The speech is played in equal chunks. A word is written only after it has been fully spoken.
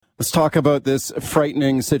Let's talk about this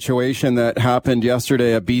frightening situation that happened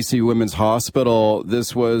yesterday at BC Women's Hospital.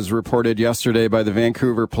 This was reported yesterday by the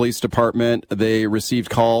Vancouver Police Department. They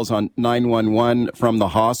received calls on 911 from the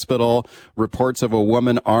hospital, reports of a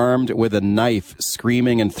woman armed with a knife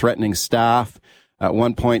screaming and threatening staff. At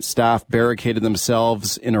one point, staff barricaded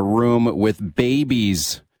themselves in a room with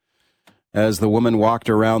babies as the woman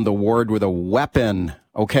walked around the ward with a weapon.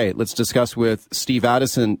 Okay, let's discuss with Steve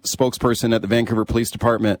Addison, spokesperson at the Vancouver Police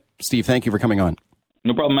Department. Steve, thank you for coming on.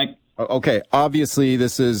 No problem, Mike. Okay, obviously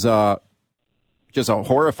this is just a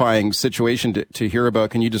horrifying situation to hear about.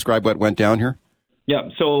 Can you describe what went down here? Yeah,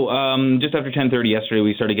 so just after 10:30 yesterday,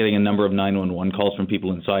 we started getting a number of 911 calls from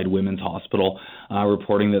people inside Women's Hospital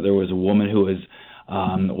reporting that there was a woman who was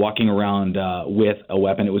walking around with a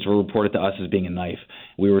weapon. It was reported to us as being a knife.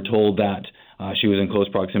 We were told that she was in close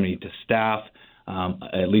proximity to staff,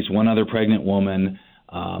 at least one other pregnant woman,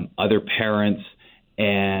 other parents,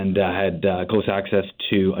 and had close access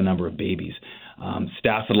to a number of babies.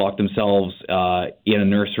 Staff had locked themselves in a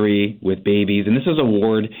nursery with babies, and this is a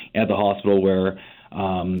ward at the hospital where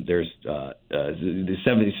there's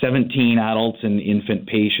 17 adults and infant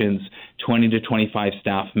patients, 20 to 25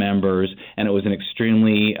 staff members, and it was an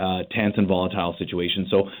extremely tense and volatile situation.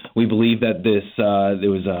 So we believe that there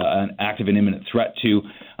was an active and imminent threat to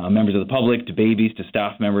members of the public, to babies, to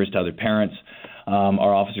staff members, to other parents.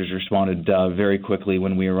 Our officers responded very quickly.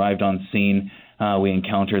 When we arrived on scene, we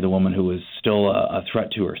encountered the woman who was still a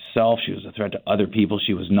threat to herself. She was a threat to other people.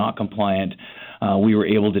 She was not compliant. We were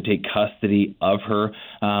able to take custody of her.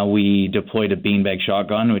 We deployed a beanbag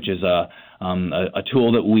shotgun, which is a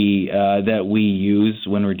tool that we use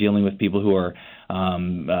when we're dealing with people who are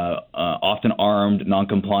often armed,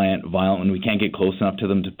 non-compliant, violent, when we can't get close enough to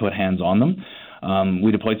them to put hands on them.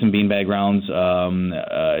 We deployed some beanbag rounds. And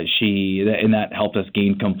that helped us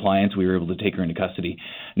gain compliance. We were able to take her into custody.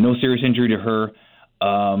 No serious injury to her.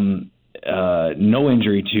 No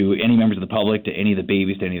injury to any members of the public, to any of the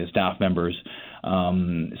babies, to any of the staff members.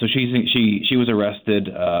 So she was arrested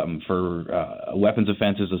for weapons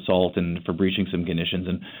offenses, assault, and for breaching some conditions.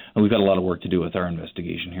 And we've got a lot of work to do with our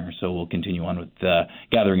investigation here. So we'll continue on with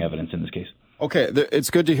gathering evidence in this case. Okay, it's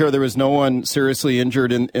good to hear there was no one seriously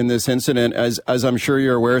injured in this incident. As I'm sure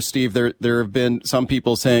you're aware, Steve, there have been some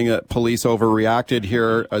people saying that police overreacted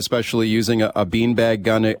here, especially using a beanbag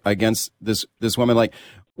gun against this woman. Like,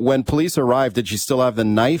 when police arrived, did she still have the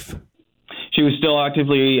knife? She was still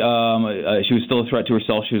actively, she was still a threat to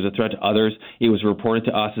herself. She was a threat to others. It was reported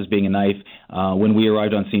to us as being a knife. When we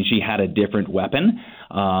arrived on scene, she had a different weapon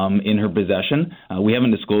in her possession. We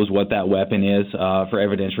haven't disclosed what that weapon is for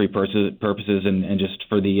evidentiary purposes and just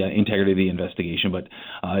for the integrity of the investigation. But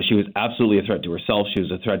she was absolutely a threat to herself. She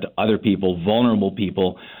was a threat to other people, vulnerable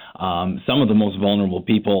people, some of the most vulnerable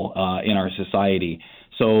people in our society.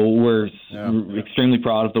 So we're extremely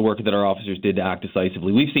proud of the work that our officers did to act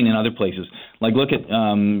decisively. We've seen in other places, like look at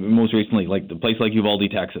most recently, like the place like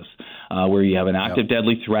Uvalde, Texas, where you have an active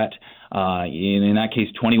deadly threat. In that case,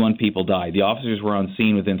 21 people died. The officers were on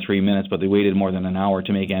scene within 3 minutes, but they waited more than an hour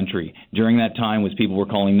to make entry. During that time, as people were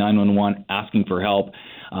calling 911 asking for help,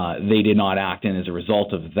 they did not act, and as a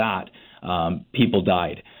result of that, people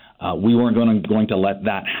died. We weren't going to let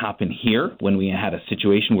that happen here when we had a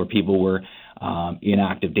situation where people were in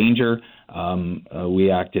active danger.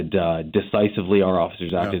 We acted decisively. Our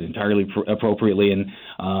officers acted entirely appropriately and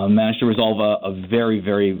managed to resolve a very,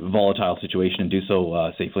 very volatile situation and do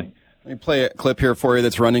so safely. Let me play a clip here for you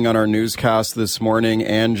that's running on our newscast this morning.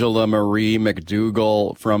 Angela Marie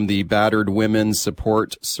McDougall from the Battered Women's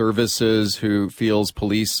Support Services, who feels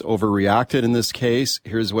police overreacted in this case.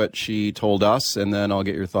 Here's what she told us, and then I'll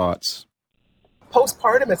get your thoughts.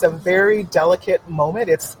 Postpartum is a very delicate moment.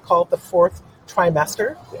 It's called the fourth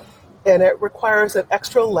trimester, and it requires an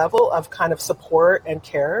extra level of kind of support and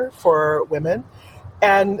care for women.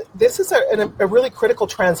 And this is a really critical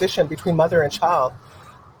transition between mother and child.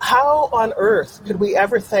 How on earth could we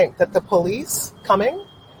ever think that the police coming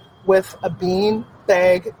with a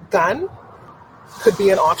beanbag gun could be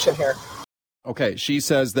an option here? Okay, she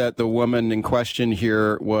says that the woman in question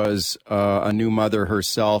here was a new mother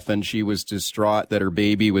herself, and she was distraught that her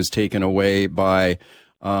baby was taken away by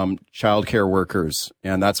childcare workers,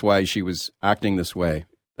 and that's why she was acting this way.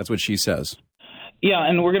 That's what she says. Yeah,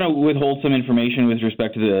 and we're going to withhold some information with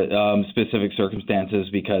respect to the specific circumstances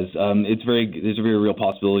because there's a very real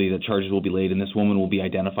possibility that charges will be laid and this woman will be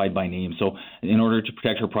identified by name. So in order to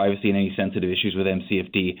protect her privacy and any sensitive issues with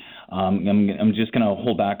MCFD, I'm just going to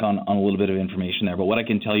hold back on a little bit of information there. But what I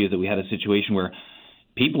can tell you is that we had a situation where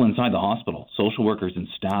people inside the hospital, social workers and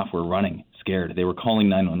staff, were running scared. They were calling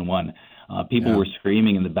 911. People were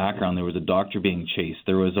screaming in the background. There was a doctor being chased.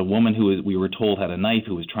 There was a woman who we were told had a knife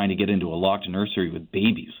who was trying to get into a locked nursery with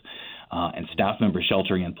babies and staff members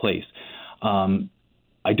sheltering in place.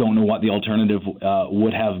 I don't know what the alternative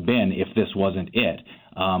would have been if this wasn't it.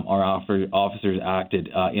 Our officers acted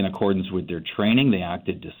in accordance with their training. They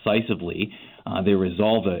acted decisively. They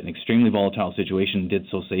resolved an extremely volatile situation and did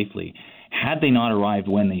so safely. Had they not arrived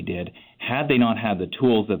when they did, had they not had the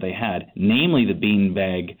tools that they had, namely the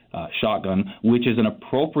beanbag shotgun, which is an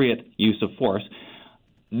appropriate use of force,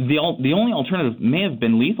 the only alternative may have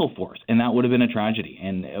been lethal force, and that would have been a tragedy.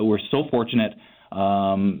 And we're so fortunate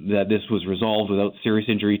that this was resolved without serious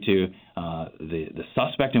injury to the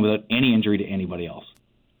suspect and without any injury to anybody else.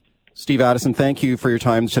 Steve Addison, thank you for your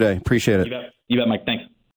time today. Appreciate it. You bet, Mike. Thanks.